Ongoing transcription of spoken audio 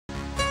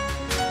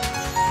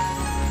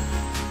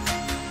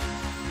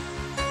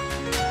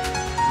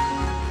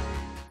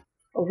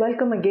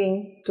Welcome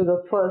again to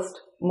the first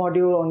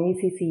module on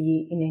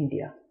ECCE in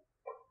India.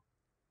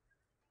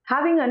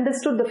 Having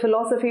understood the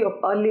philosophy of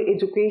early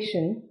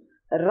education,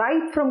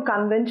 right from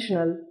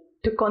conventional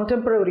to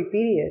contemporary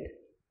period,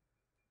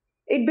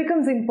 it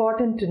becomes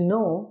important to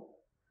know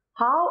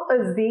how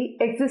is the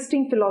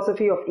existing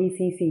philosophy of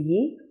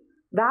ECCE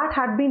that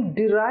had been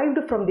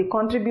derived from the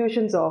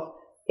contributions of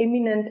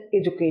eminent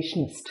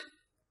educationists.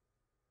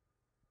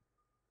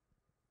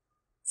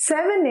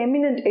 7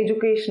 eminent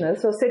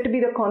educationists are said to be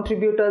the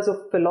contributors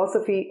of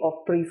philosophy of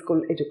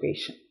preschool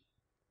education.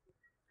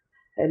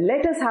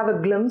 Let us have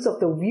a glimpse of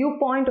the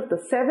viewpoint of the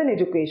 7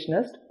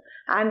 educationists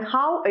and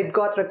how it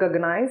got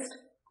recognized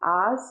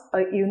as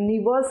a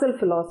universal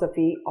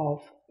philosophy of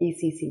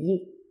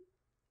ECCE.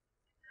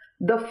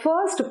 The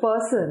first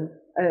person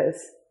is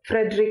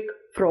Friedrich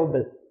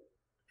Froebel.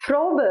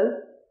 Froebel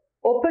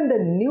opened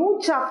a new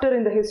chapter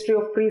in the history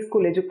of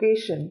preschool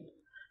education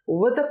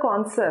with a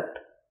concept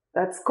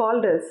that's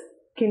called as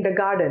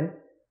kindergarten.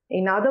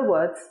 In other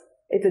words,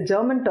 it's a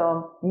German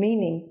term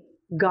meaning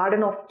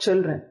garden of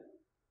children.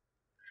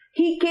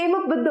 He came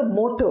up with the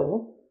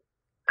motto,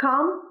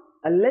 "Come,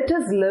 let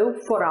us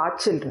live for our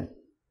children."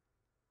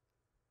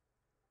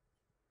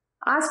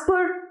 As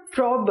per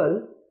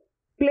Froebel,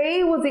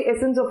 play was the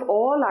essence of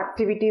all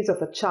activities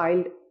of a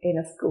child in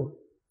a school.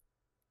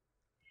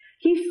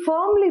 He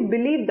firmly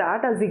believed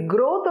that as the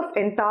growth of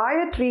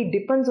entire tree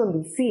depends on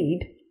the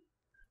seed,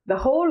 the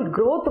whole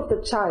growth of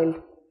the child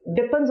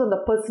depends on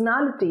the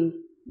personality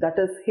that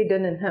is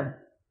hidden in him.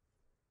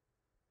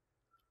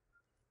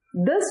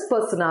 This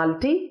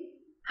personality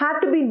had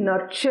to be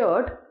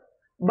nurtured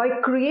by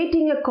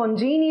creating a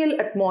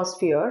congenial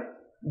atmosphere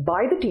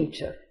by the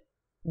teacher,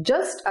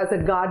 just as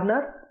a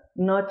gardener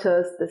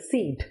nurtures the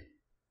seed.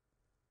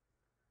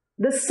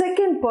 The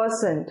second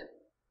person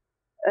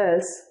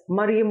is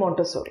Maria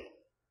Montessori.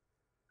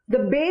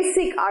 The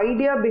basic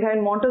idea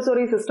behind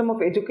Montessori's system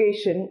of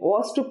education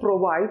was to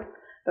provide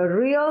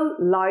real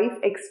life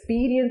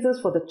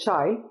experiences for the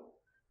child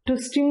to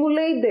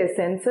stimulate their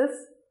senses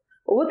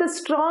with a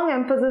strong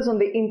emphasis on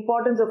the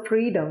importance of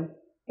freedom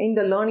in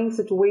the learning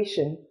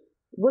situation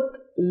with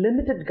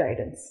limited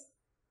guidance.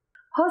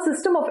 Her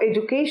system of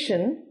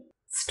education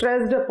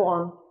stressed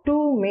upon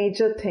 2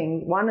 major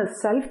things. One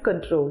is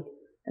self-control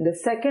and the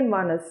second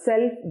one is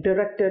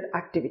self-directed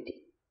activity.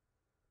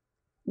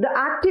 The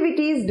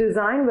activities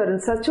designed were in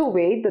such a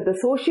way that the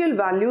social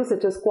values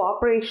such as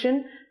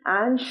cooperation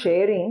and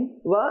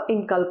sharing were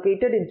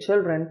inculcated in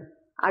children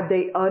at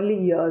their early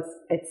years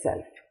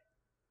itself.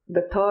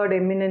 The third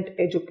eminent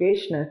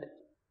educationist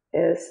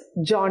is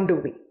John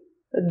Dewey.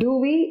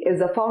 Dewey is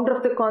the founder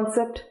of the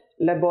concept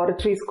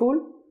laboratory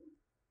school.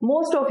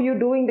 Most of you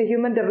doing the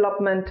human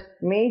development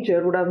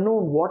major would have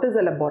known what is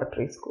a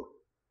laboratory school.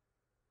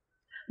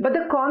 But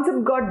the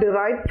concept got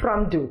derived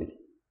from Dewey.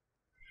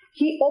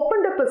 He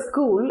opened up a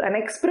school and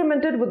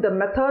experimented with the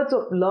methods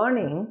of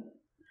learning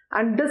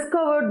and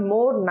discovered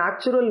more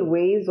natural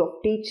ways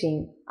of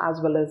teaching as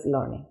well as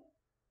learning.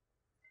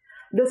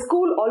 The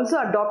school also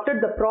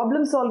adopted the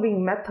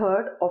problem-solving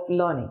method of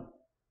learning,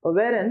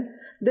 wherein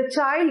the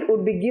child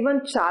would be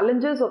given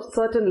challenges of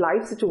certain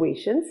life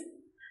situations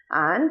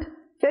and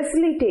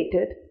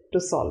facilitated to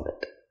solve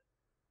it.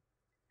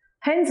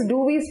 Hence,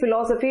 Dewey's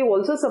philosophy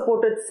also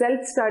supported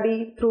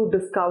self-study through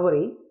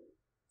discovery,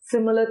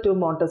 similar to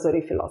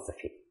Montessori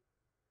philosophy.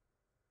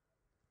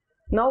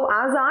 Now,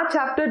 as our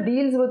chapter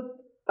deals with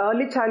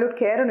early childhood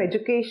care and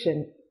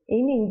education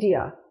in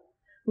India,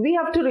 we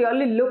have to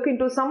really look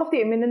into some of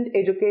the eminent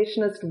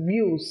educationist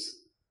views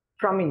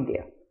from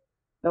India.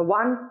 The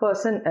one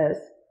person is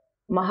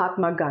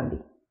Mahatma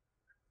Gandhi.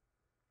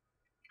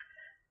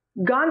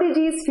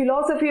 Gandhiji's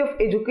philosophy of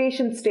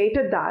education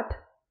stated that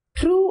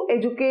true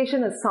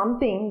education is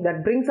something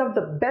that brings out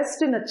the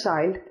best in a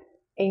child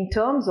in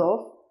terms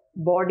of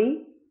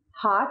body,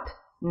 heart,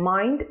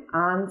 mind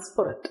and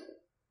spirit.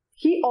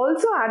 He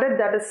also added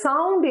that a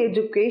sound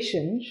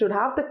education should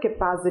have the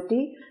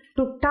capacity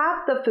to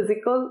tap the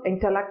physical,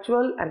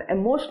 intellectual and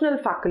emotional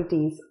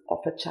faculties of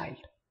a child.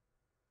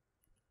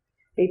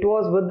 It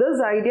was with this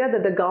idea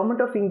that the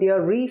Government of India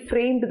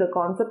reframed the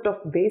concept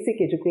of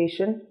basic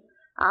education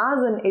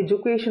as an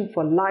education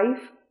for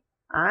life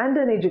and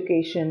an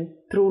education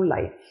through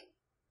life.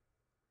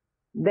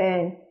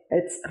 Then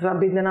it's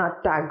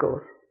Rabindranath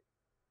Tagore.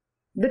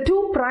 The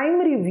 2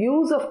 primary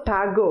views of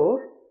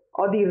Tagore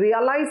are the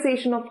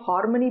realization of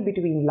harmony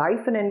between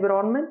life and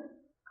environment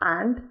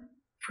and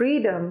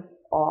freedom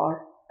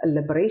or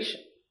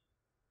liberation.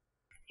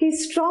 He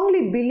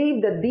strongly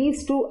believed that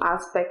these 2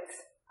 aspects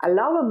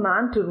allow a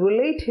man to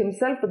relate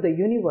himself with the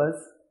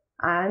universe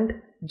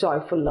and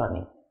joyful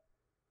learning.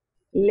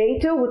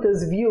 Later, with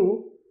his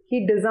view,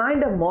 he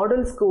designed a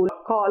model school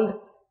called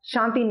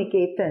Shanti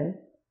Niketan.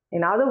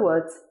 In other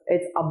words,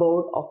 its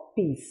abode of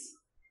peace.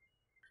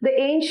 The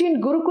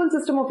ancient Gurukul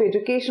system of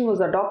education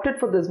was adopted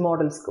for this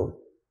model school.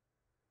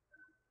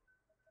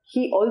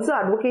 He also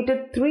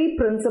advocated 3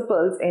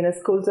 principles in a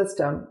school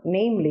system,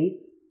 namely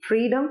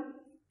freedom,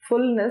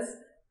 fullness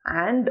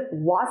and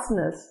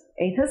vastness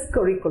in his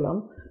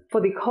curriculum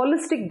for the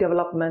holistic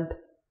development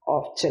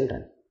of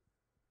children.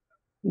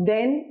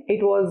 Then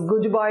it was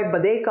Gujubai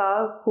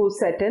Badeka who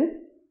set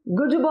in.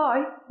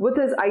 Gujubai, with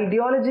his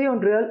ideology on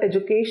real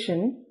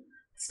education,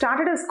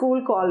 started a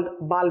school called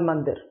Bal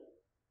Mandir.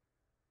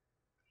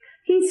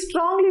 He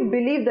strongly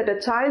believed that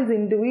a child's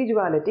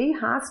individuality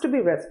has to be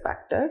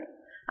respected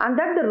and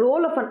that the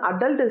role of an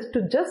adult is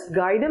to just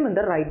guide him in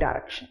the right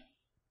direction.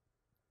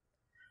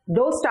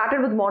 Though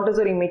started with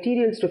Montessori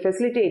materials to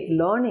facilitate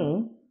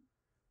learning,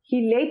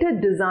 he later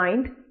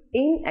designed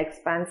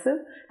inexpensive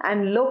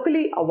and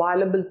locally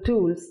available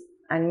tools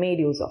and made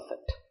use of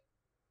it.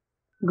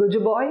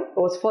 Gujubai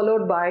was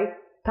followed by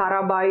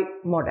Tarabai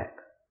Modak.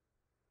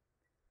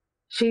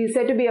 She is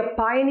said to be a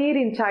pioneer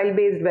in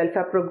child-based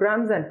welfare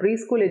programs and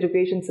preschool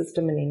education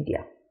system in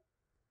India.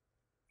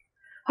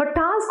 Her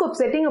task of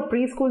setting up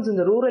preschools in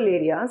the rural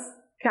areas,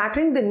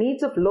 catering the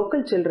needs of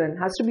local children,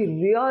 has to be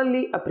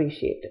really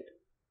appreciated.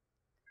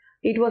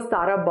 It was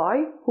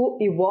Tarabai who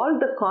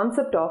evolved the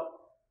concept of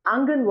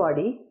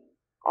Anganwadi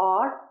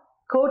or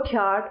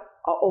courtyard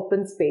or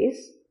open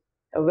space,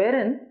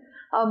 wherein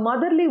a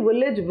motherly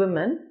village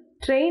woman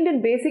trained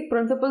in basic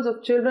principles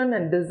of children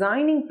and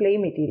designing play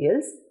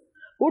materials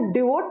would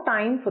devote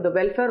time for the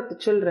welfare of the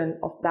children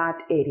of that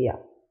area.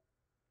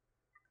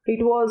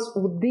 It was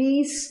with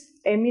these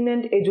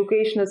eminent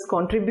educationist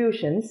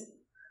contributions,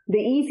 the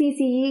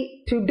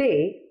ECCE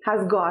today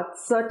has got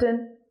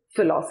certain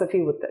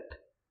philosophy with it.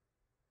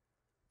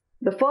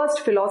 The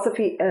first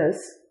philosophy is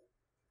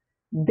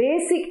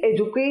basic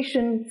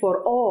education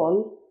for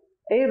all,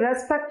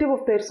 irrespective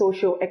of their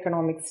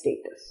socio-economic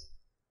status.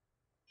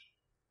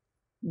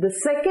 The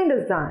second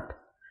is that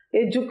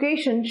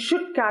education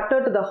should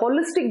cater to the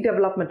holistic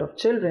development of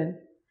children,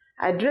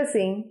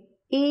 addressing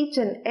each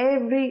and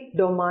every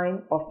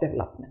domain of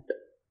development.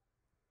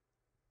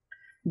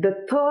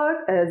 The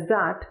third is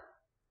that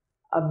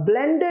a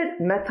blended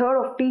method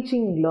of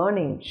teaching and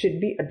learning should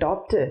be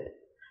adopted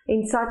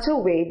in such a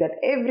way that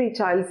every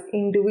child's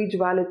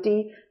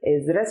individuality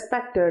is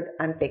respected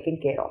and taken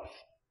care of.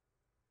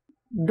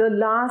 The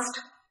last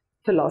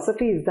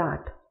philosophy is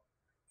that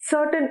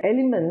certain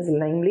elements,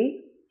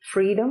 namely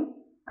freedom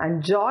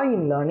and joy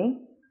in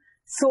learning,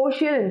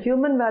 social and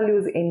human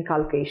values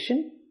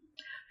inculcation,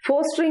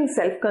 fostering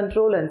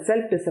self-control and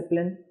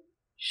self-discipline,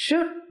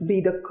 should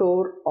be the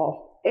core of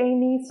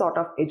any sort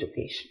of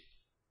education.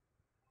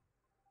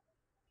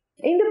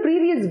 In the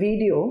previous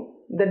video,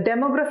 the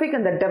demographic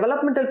and the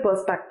developmental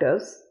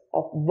perspectives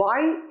of why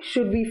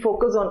should we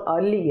focus on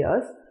early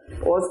years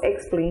was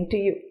explained to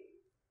you.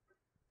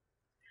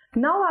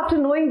 Now, after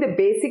knowing the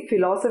basic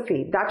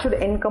philosophy that should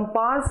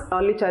encompass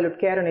early childhood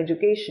care and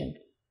education,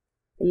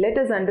 let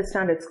us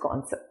understand its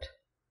concept.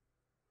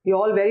 You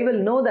all very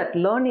well know that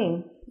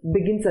learning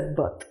begins at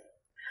birth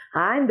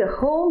and the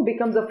home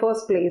becomes the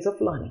first place of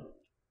learning.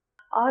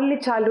 Early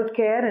childhood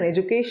care and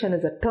education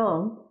is a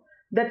term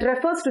that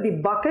refers to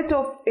the bucket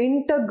of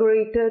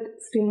integrated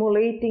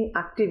stimulating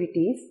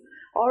activities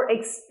or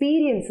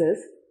experiences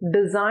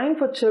designed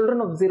for children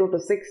of 0 to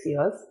 6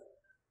 years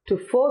to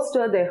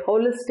foster their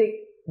holistic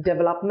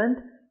development,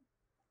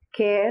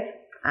 care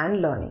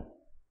and learning.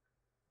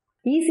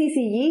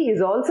 ECCE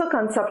is also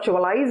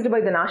conceptualized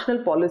by the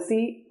National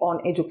Policy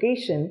on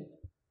Education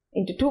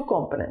into two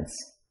components.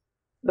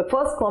 The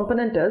first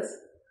component is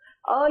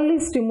early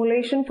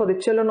stimulation for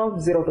the children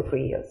of 0 to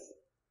 3 years.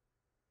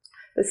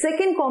 The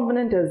second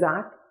component is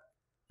that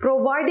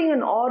providing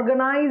an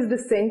organized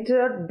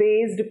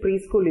center-based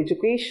preschool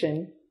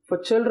education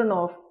for children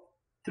of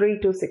 3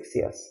 to 6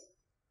 years.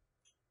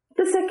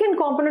 The second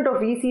component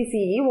of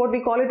ECCE, what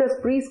we call it as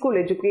preschool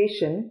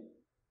education,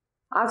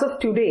 as of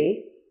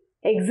today,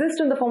 exists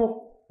in the form of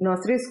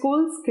nursery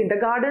schools,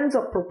 kindergartens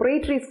or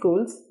preparatory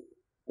schools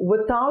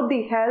without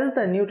the health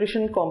and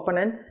nutrition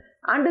component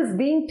and is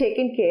being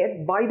taken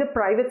care by the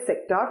private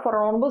sector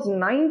for almost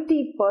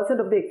 90%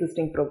 of the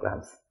existing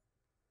programs.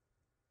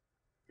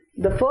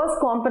 The first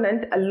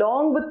component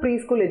along with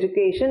preschool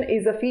education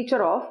is a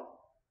feature of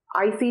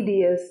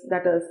ICDS,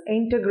 that is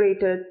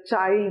Integrated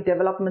Child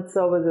Development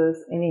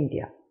Services in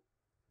India.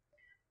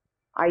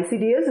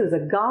 ICDS is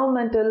a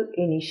governmental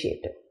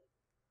initiative.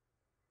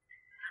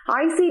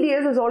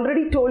 ICDS has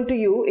already told to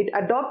you it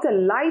adopts a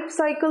life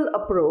cycle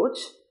approach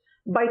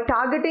by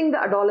targeting the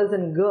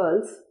adolescent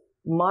girls,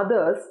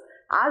 mothers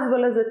as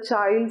well as the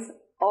child's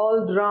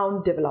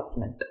all-round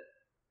development.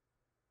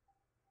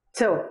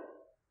 So,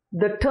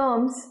 the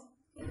terms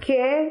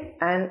care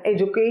and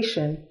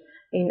education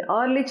in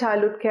early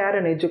childhood care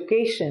and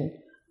education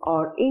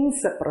are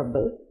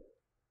inseparable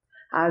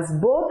as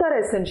both are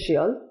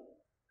essential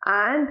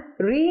and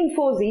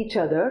reinforce each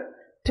other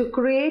to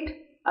create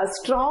a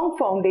strong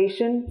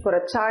foundation for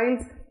a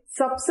child's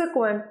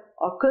subsequent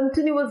or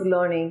continuous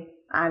learning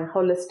and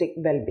holistic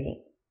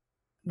well-being.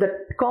 The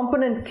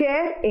component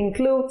care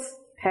includes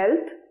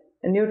health,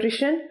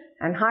 nutrition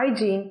and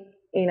hygiene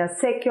in a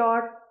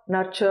secure,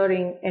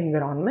 nurturing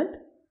environment.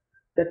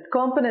 The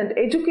component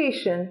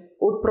education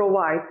would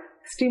provide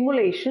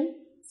stimulation,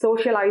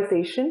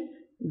 socialization,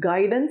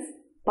 guidance,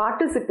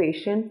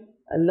 participation,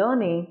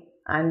 learning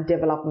and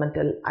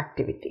developmental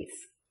activities.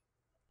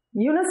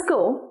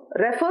 UNESCO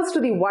refers to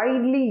the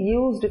widely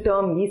used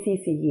term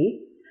ECCE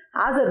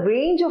as a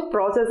range of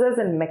processes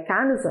and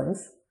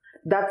mechanisms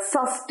that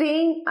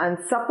sustain and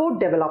support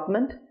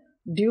development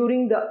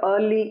during the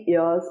early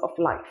years of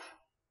life.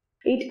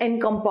 It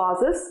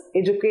encompasses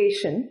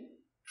education,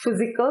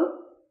 physical,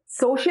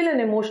 social and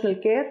emotional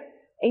care,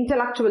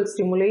 intellectual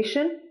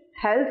stimulation,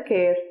 health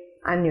care,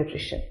 and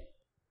nutrition.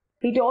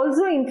 It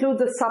also includes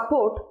the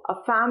support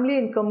a family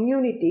and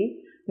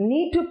community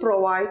need to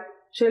provide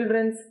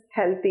children's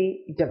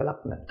healthy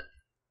development.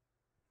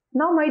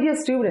 Now, my dear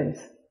students,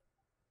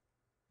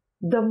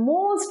 the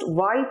most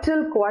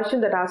vital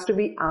question that has to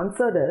be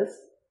answered is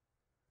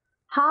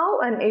how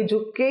an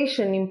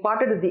education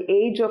imparted at the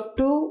age of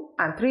 2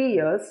 and 3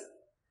 years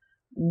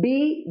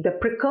be the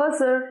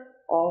precursor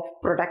of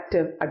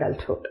productive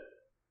adulthood.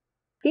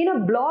 In a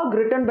blog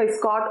written by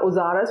Scott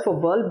Ozaras for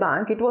World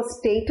Bank, it was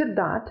stated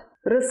that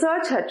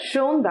research had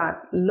shown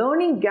that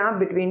learning gap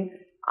between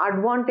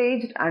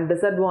advantaged and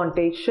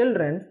disadvantaged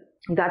children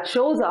that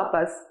shows up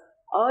as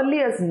early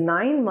as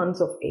 9 months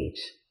of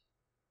age.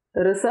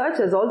 The research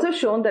has also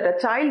shown that a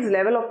child's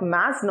level of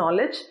math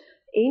knowledge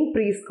in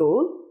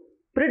preschool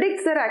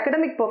predicts their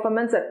academic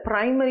performance at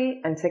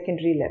primary and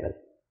secondary level.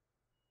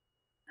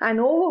 An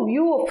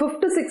overview of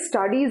 56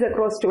 studies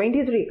across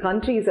 23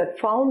 countries had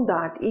found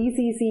that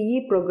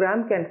ECCE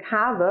program can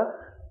have a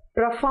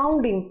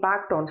profound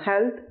impact on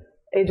health,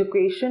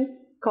 education,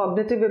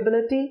 cognitive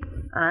ability,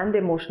 and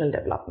emotional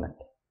development.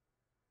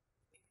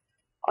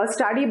 A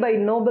study by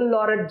Nobel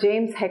laureate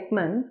James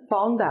Heckman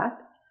found that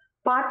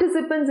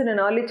participants in an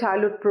early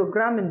childhood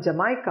program in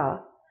Jamaica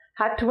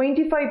had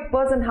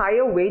 25%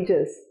 higher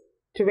wages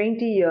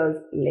 20 years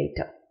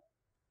later.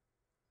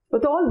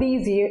 With all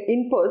these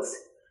inputs,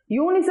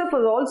 UNICEF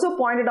has also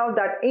pointed out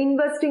that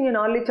investing in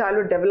early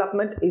childhood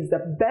development is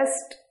the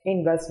best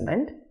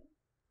investment,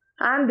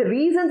 and the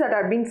reasons that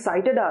are being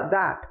cited are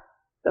that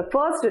the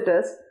first,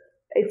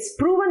 it's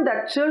proven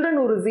that children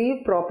who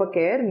receive proper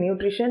care,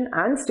 nutrition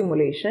and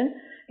stimulation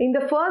in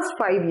the first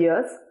 5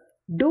 years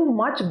do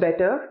much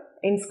better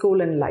in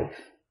school and life.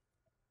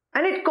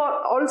 And it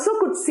also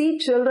could see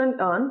children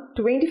earn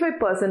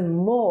 25%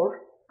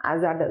 more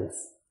as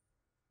adults.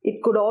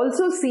 It could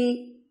also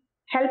see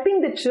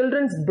helping the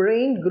children's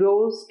brain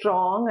grow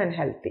strong and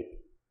healthy.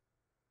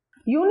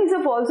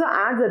 UNICEF also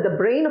adds that the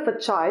brain of a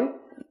child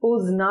who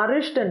is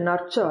nourished and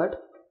nurtured,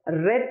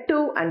 read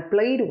to and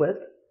played with,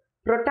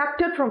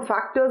 protected from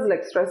factors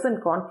like stress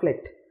and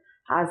conflict,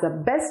 has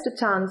the best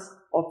chance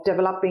of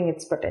developing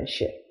its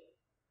potential.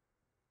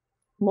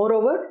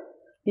 Moreover,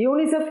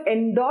 UNICEF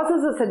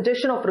endorses a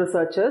suggestion of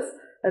researchers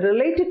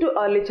related to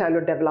early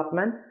childhood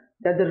development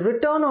that the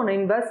return on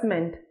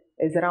investment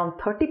is around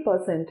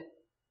 30%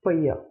 per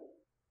year.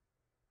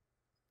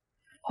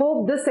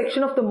 Hope this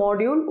section of the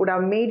module would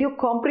have made you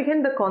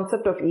comprehend the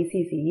concept of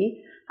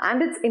ECCE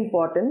and its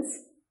importance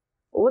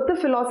with the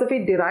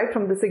philosophy derived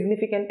from the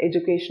significant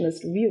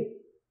educationist view.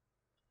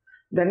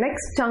 The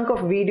next chunk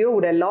of video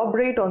would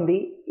elaborate on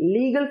the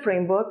legal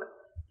framework,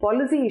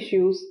 policy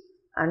issues,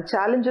 and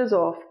challenges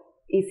of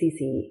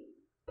ECCE.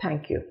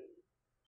 Thank you.